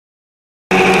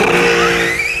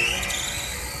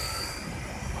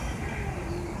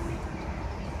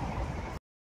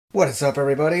What is up,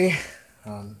 everybody?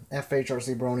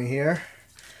 FHRC Brony here,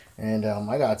 and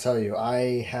I gotta tell you,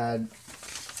 I had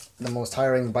the most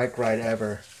tiring bike ride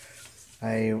ever.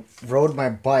 I rode my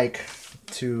bike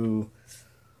to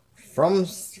from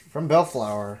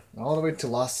Bellflower all the way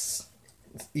to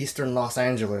Eastern Los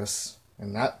Angeles,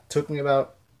 and that took me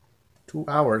about 2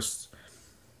 hours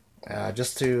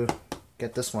just to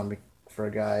get this one for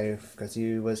a guy because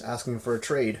he was asking for a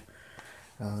trade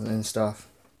and stuff.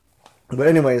 But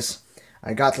anyways,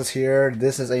 I got this here.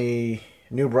 This is a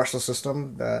new brushless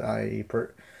system that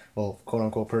quote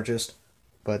unquote purchased,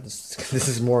 but this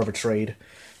is more of a trade.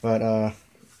 But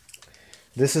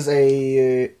this is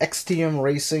a XTM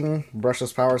Racing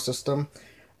brushless power system,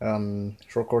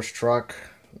 short course truck.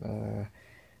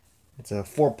 It's a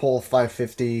 4-pole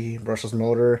 550 brushless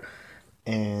motor,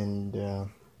 and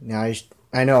now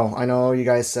I know you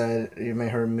guys said you may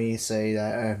heard me say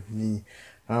that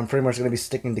I'm pretty much gonna be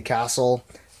sticking to Castle,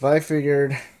 but I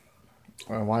figured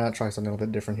why not try something a little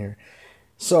bit different here.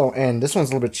 So, and this one's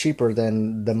a little bit cheaper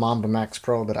than the Mamba Max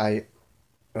Pro that I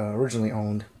originally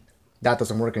owned. That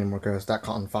doesn't work anymore because that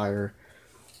caught on fire.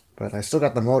 But I still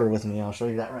got the motor with me. I'll show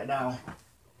you that right now.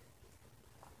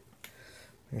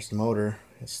 Here's the motor.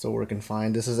 It's still working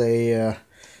fine. This is a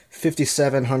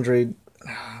 5700.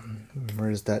 Where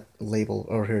is that label?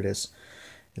 Oh, here it is.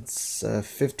 It's a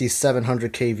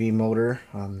 5700 kV motor.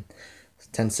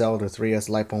 10 cell to 3S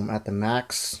LiPo at the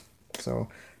max. So,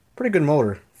 pretty good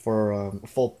motor for a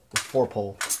full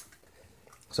 4-pole.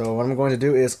 So what I'm going to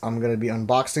do is I'm going to be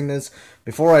unboxing this.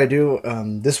 Before I do,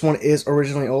 this one is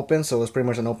originally open, so it's pretty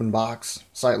much an open box,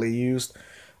 slightly used.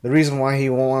 The reason why he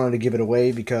wanted to give it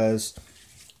away because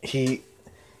he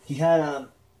had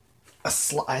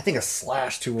I think a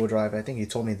Slash 2-wheel drive. I think he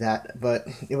told me that, but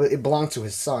it belonged to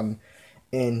his son,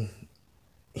 and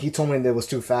he told me that it was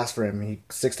too fast for him.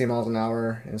 60 miles an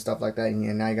hour and stuff like that,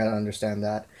 and I gotta understand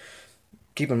that.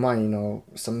 Keep in mind,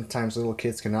 sometimes little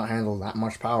kids cannot handle that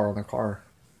much power on a car.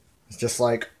 It's just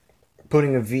like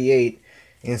putting a V8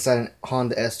 inside an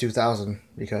Honda S2000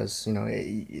 because,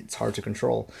 it's hard to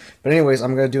control. But anyways,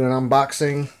 I'm going to do an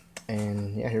unboxing,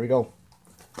 and yeah, here we go.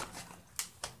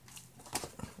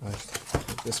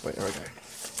 This way, okay.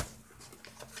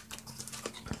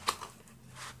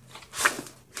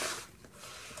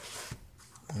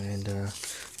 And I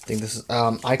think this is,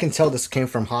 I can tell this came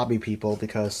from Hobby People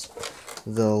because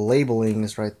the labeling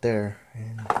is right there,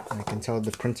 and I can tell the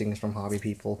printing is from Hobby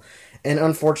People. And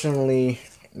unfortunately,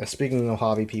 speaking of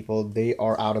Hobby People, they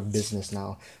are out of business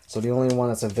now. So the only one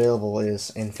that's available is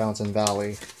in Fountain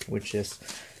Valley, which is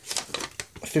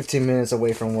 15 minutes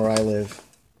away from where I live.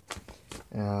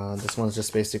 This one's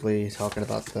just basically talking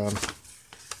about the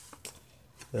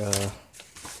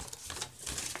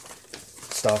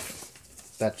stuff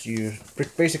that you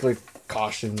basically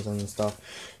cautions and stuff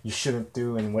you shouldn't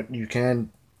do and what you can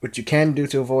do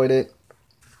to avoid it.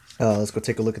 Let's go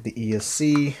take a look at the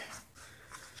ESC.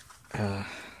 Gotta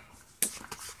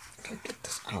get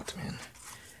this out, man.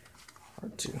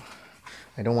 Hard to.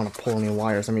 I don't want to pull any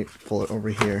wires. Let me pull it over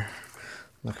here.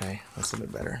 Okay, that's a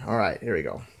bit better. All right, here we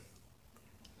go.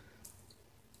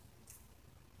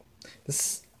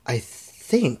 This, I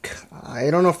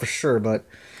don't know for sure, but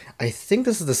I think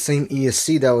this is the same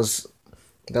ESC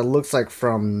that looks like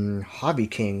from Hobby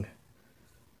King.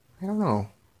 I don't know.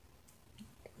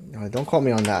 Don't quote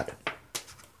me on that.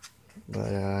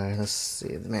 But let's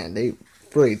see. Man, they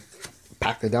really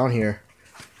packed it down here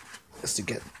just to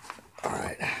get. All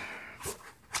right.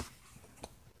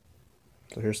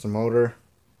 So here's the motor.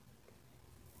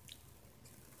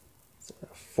 It's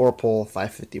a 4-pole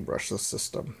 550 brushless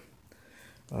system.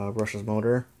 Brushless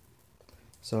motor.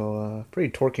 So,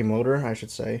 pretty torquey motor, I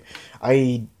should say.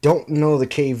 I don't know the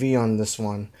kV on this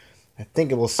one. I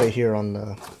think it will say here on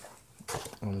the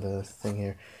thing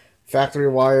here. Factory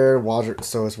wire,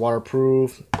 so it's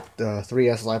waterproof.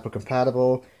 3S LiPo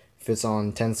compatible. Fits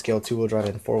on 10 scale 2-wheel drive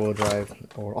and 4-wheel drive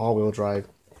or all-wheel drive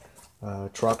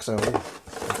trucks. So,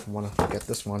 I want to get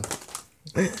this one.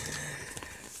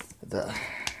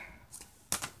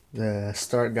 The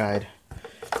start guide.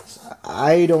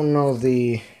 I don't know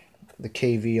the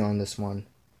kV on this one,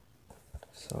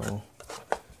 so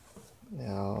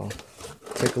yeah, I'll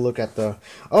take a look at the.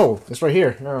 Oh, it's right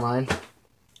here. Never mind.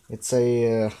 It's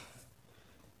a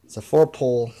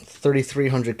 4-pole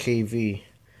 3300 kV,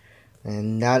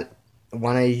 and that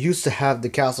when I used to have the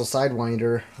Castle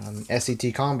Sidewinder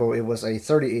SET combo, it was a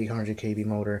 3800 kV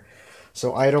motor.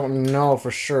 So I don't know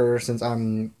for sure, since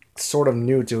I'm sort of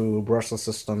new to brushless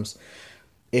systems,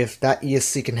 if that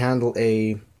ESC can handle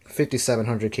a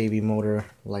 5700 kV motor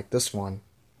like this one.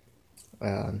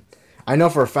 I know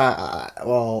for a fact,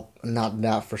 well, not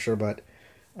that for sure, but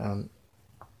I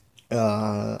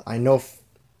know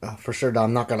for sure that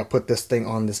I'm not gonna put this thing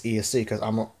on this ESC because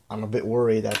I'm a bit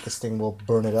worried that this thing will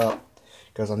burn it up,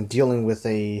 because I'm dealing with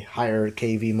a higher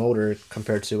kV motor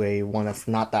compared to a one that's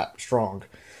not that strong.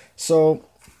 So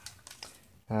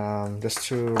just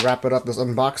to wrap it up, this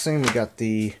unboxing, we got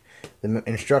the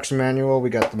instruction manual, we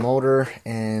got the motor,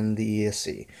 and the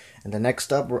ESC. And the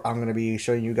next up, I'm going to be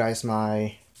showing you guys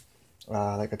my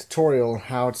like a tutorial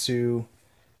how to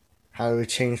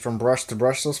change from brush to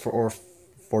brushless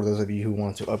for those of you who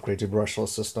want to upgrade to brushless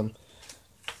system.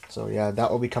 So yeah,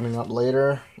 that will be coming up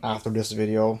later after this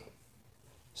video.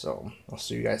 So I'll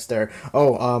see you guys there.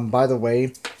 Oh, by the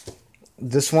way,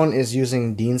 this one is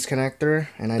using Dean's connector,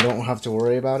 and I don't have to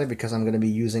worry about it because I'm going to be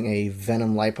using a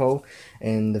Venom LiPo.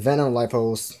 And the Venom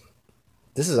LiPos,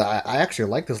 I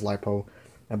actually like this LiPo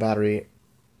battery.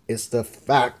 It's the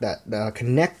fact that the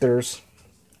connectors,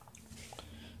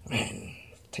 man,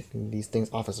 taking these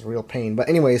things off is a real pain. But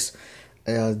anyways,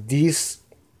 this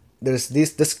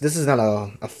is not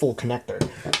a full connector.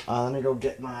 Let me go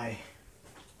get my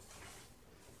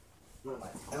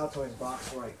Altoids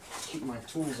box where I keep my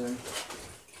tools in.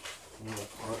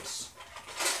 Parts.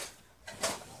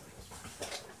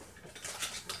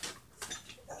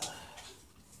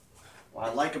 What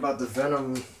I like about the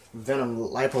Venom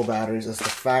LiPo batteries is the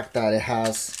fact that it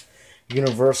has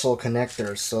universal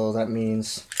connectors. So that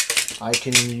means I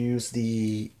can use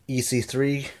the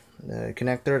EC3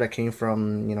 connector that came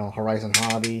from, you know, Horizon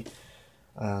Hobby.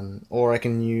 Or I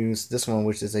can use this one,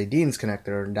 which is a Dean's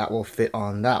connector that will fit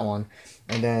on that one.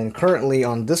 And then currently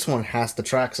on this one has the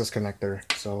Traxxas connector,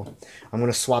 so I'm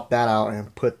going to swap that out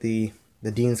and put the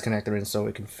Dean's connector in so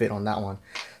it can fit on that one.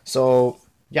 So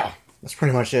yeah, that's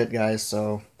pretty much it, guys.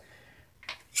 So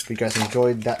if you guys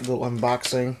enjoyed that little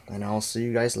unboxing, and I'll see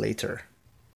you guys later.